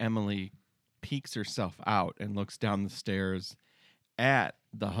when Emily peeks herself out and looks down the stairs at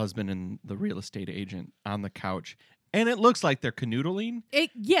the husband and the real estate agent on the couch. And it looks like they're canoodling.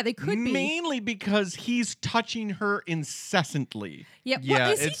 Yeah, they could be. Mainly because he's touching her incessantly. Yeah, Yeah,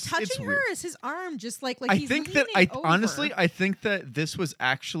 well, is he it's touching her? weird. Is his arm just like I he's think that leaning over? honestly, I think that this was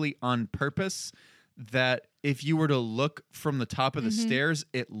actually on purpose. That if you were to look from the top of the stairs,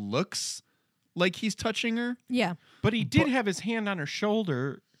 it looks like he's touching her. Yeah, But he did have his hand on her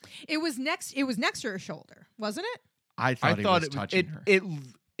shoulder. it was next to her shoulder, wasn't it? I thought he was touching her.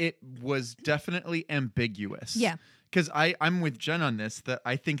 It was definitely ambiguous. Yeah. Because I'm with Jen on this, that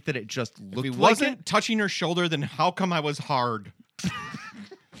I think that it just If looked he like wasn't it. touching her shoulder, then how come I was hard?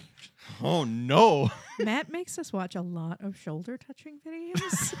 Oh, no. Matt makes us watch a lot of shoulder touching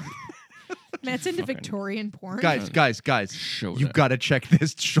videos. Matt's into Victorian porn. Guys, Show you that. gotta check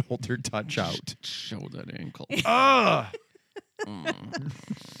this shoulder touch out. Show that ankle. Ugh.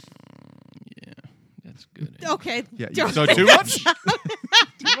 That's good. Okay. Yeah, So too much?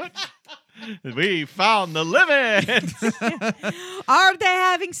 Too much? We found the limit. Are they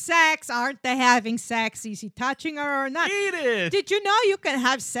having sex? Aren't they having sex? Is he touching her or not? Edith. Did you know you can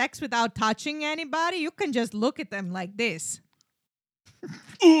have sex without touching anybody? You can just look at them like this.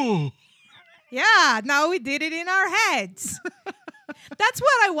 Ooh. Yeah, now we did it in our heads. That's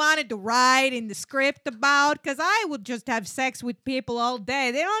what I wanted to write in the script about, because I would just have sex with people all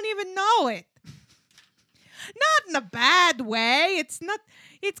day. They don't even know it. Not in a bad way. It's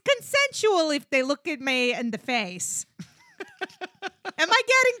consensual if they look at me in the face. Am I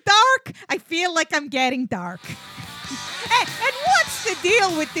getting dark? I feel like I'm getting dark. And what's the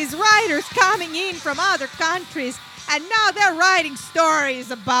deal with these writers coming in from other countries and now they're writing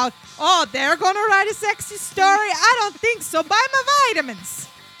stories about, oh, they're going to write a sexy story? I don't think so. Buy my vitamins.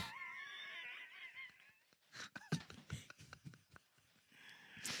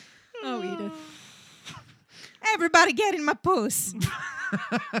 Oh, Edith. Everybody get in my puss.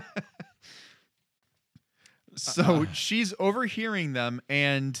 So she's overhearing them,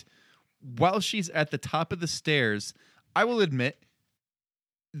 and while she's at the top of the stairs, I will admit,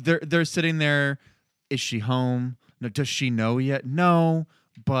 they're sitting there. Is she home? No, does she know yet? No,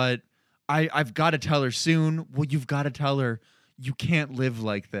 but I've got to tell her soon. Well, you've got to tell her you can't live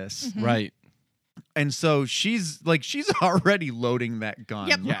like this. Mm-hmm. Right. And so she's already loading that gun.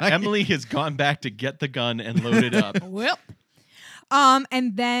 Yep. Yeah, right? Emily has gone back to get the gun and load it up. Well.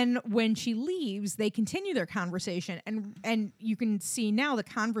 And then when she leaves, they continue their conversation, and you can see now the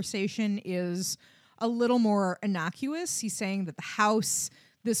conversation is a little more innocuous. He's saying that the house,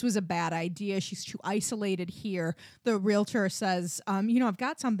 this was a bad idea. She's too isolated here. The realtor says, I've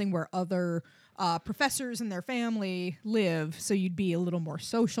got something where other professors and their family live, so you'd be a little more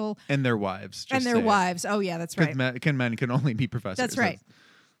social. And their wives. And their wives. Oh, yeah, that's right. Men can only be professors. That's right.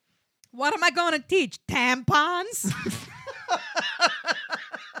 What am I going to teach? Tampons?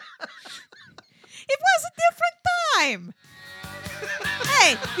 It was a different time.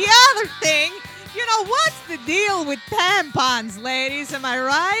 Hey, the other thing, what's the deal with tampons, ladies? Am I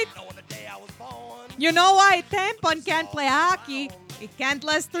right? You know why a tampon can't play hockey? It can't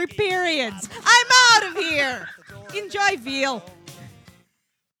last 3 periods. I'm out of here. Enjoy veal.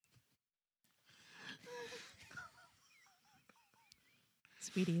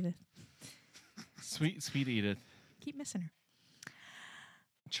 Sweet Edith. Sweet Edith. Keep missing her.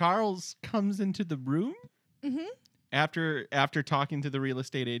 Charles comes into the room after talking to the real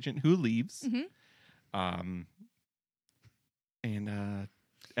estate agent, who leaves. Mm-hmm. And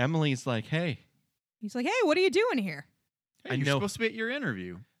Emily's like, "Hey." He's like, "Hey, what are you doing here?" Hey, you're supposed to be at your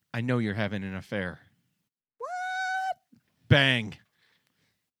interview. I know you're having an affair. What? Bang.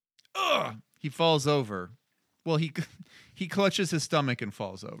 Ugh. He falls over. Well, he clutches his stomach and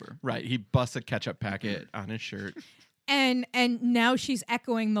falls over. Right. He busts a ketchup packet on his shirt. And now she's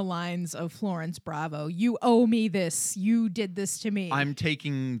echoing the lines of Florence Bravo. You owe me this. You did this to me. I'm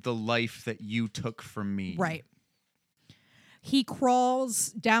taking the life that you took from me. Right. He crawls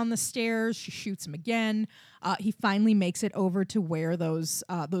down the stairs. She shoots him again. He finally makes it over to where those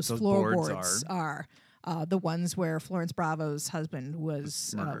floorboards are. The ones where Florence Bravo's husband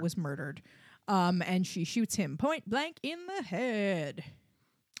was murdered. And she shoots him point blank in the head.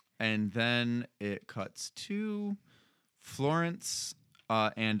 And then it cuts to Florence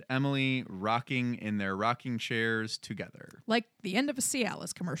and Emily rocking in their rocking chairs together. Like the end of a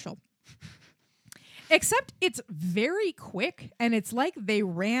Cialis commercial. Except it's very quick, and it's like they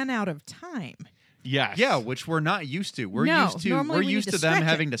ran out of time. Yes. Yeah, which we're not used to. We're No, used to normally we're we used need to to them stretch it.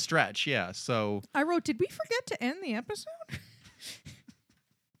 having to stretch. Yeah, so I wrote, did we forget to end the episode?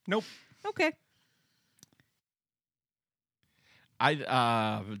 Nope. Okay.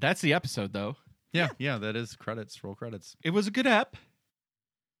 That's the episode, though. yeah, that is credits. Roll credits. It was a good ep.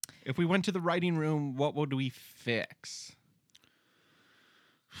 If we went to the writing room, what would we fix?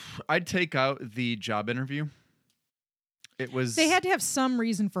 I'd take out the job interview. It was. They had to have some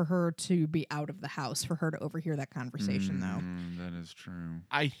reason for her to be out of the house, for her to overhear that conversation, though. That is true.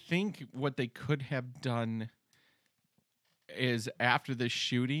 I think what they could have done is after the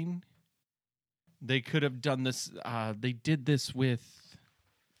shooting, they could have done this. They did this with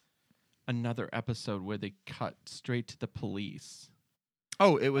another episode where they cut straight to the police.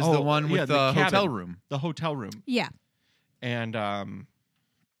 Oh, it was the one with the cabin, hotel room. The hotel room. Yeah. And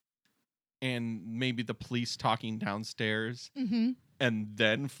maybe the police talking downstairs, Mm-hmm. and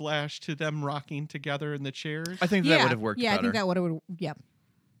then flash to them rocking together in the chairs. I think that would have worked Yeah, better. I think that would have, yep.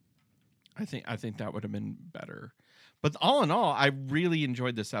 I think that would have been better. But all in all, I really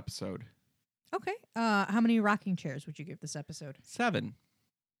enjoyed this episode. Okay. How many rocking chairs would you give this episode? 7.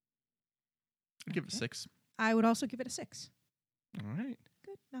 I'd give it a 6. I would also give it a 6. All right.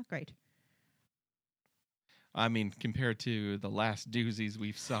 Good, not great. I mean, compared to the last doozies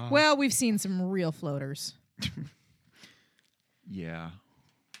we've saw. Well, we've seen some real floaters. Yeah.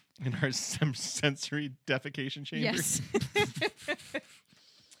 In our sensory defecation chamber. Yes.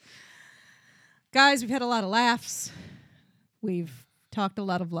 Guys, we've had a lot of laughs. We've talked a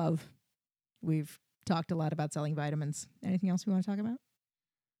lot of love. We've talked a lot about selling vitamins. Anything else we want to talk about?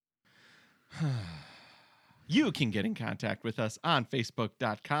 You can get in contact with us on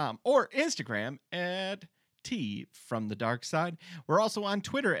Facebook.com or Instagram at T from the Dark Side. We're also on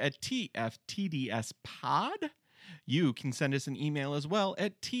Twitter at TFTDSPod. You can send us an email as well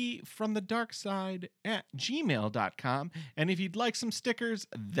at tfromthedarkside@gmail.com. And if you'd like some stickers,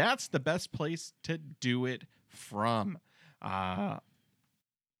 that's the best place to do it from.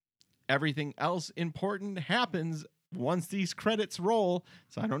 Everything else important happens once these credits roll,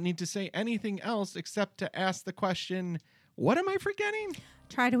 so I don't need to say anything else except to ask the question, what am I forgetting?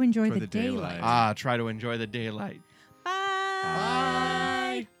 Try to enjoy For the the daylight. daylight. Try to enjoy the daylight.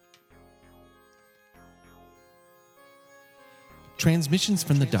 Bye. Transmissions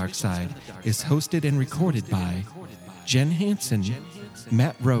from the Dark Side is hosted and recorded by Jen Hansen,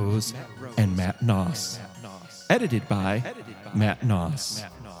 Matt Rose, and Matt Noss. Edited by Matt Noss.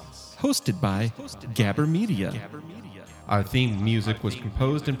 Hosted by Gabber Media. Our theme music was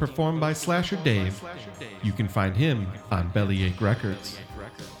composed and performed by Slasher Dave. You can find him on Bellyache Records.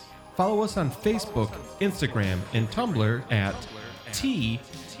 Follow us on Facebook, Instagram, and Tumblr at T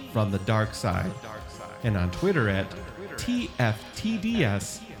from the Dark Side, and on Twitter at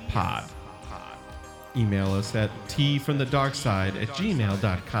TFTDS Pod. Email us at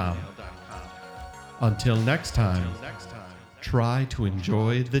tfromthedarkside@gmail.com. Until next time, try to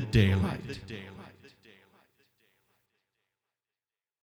enjoy the daylight.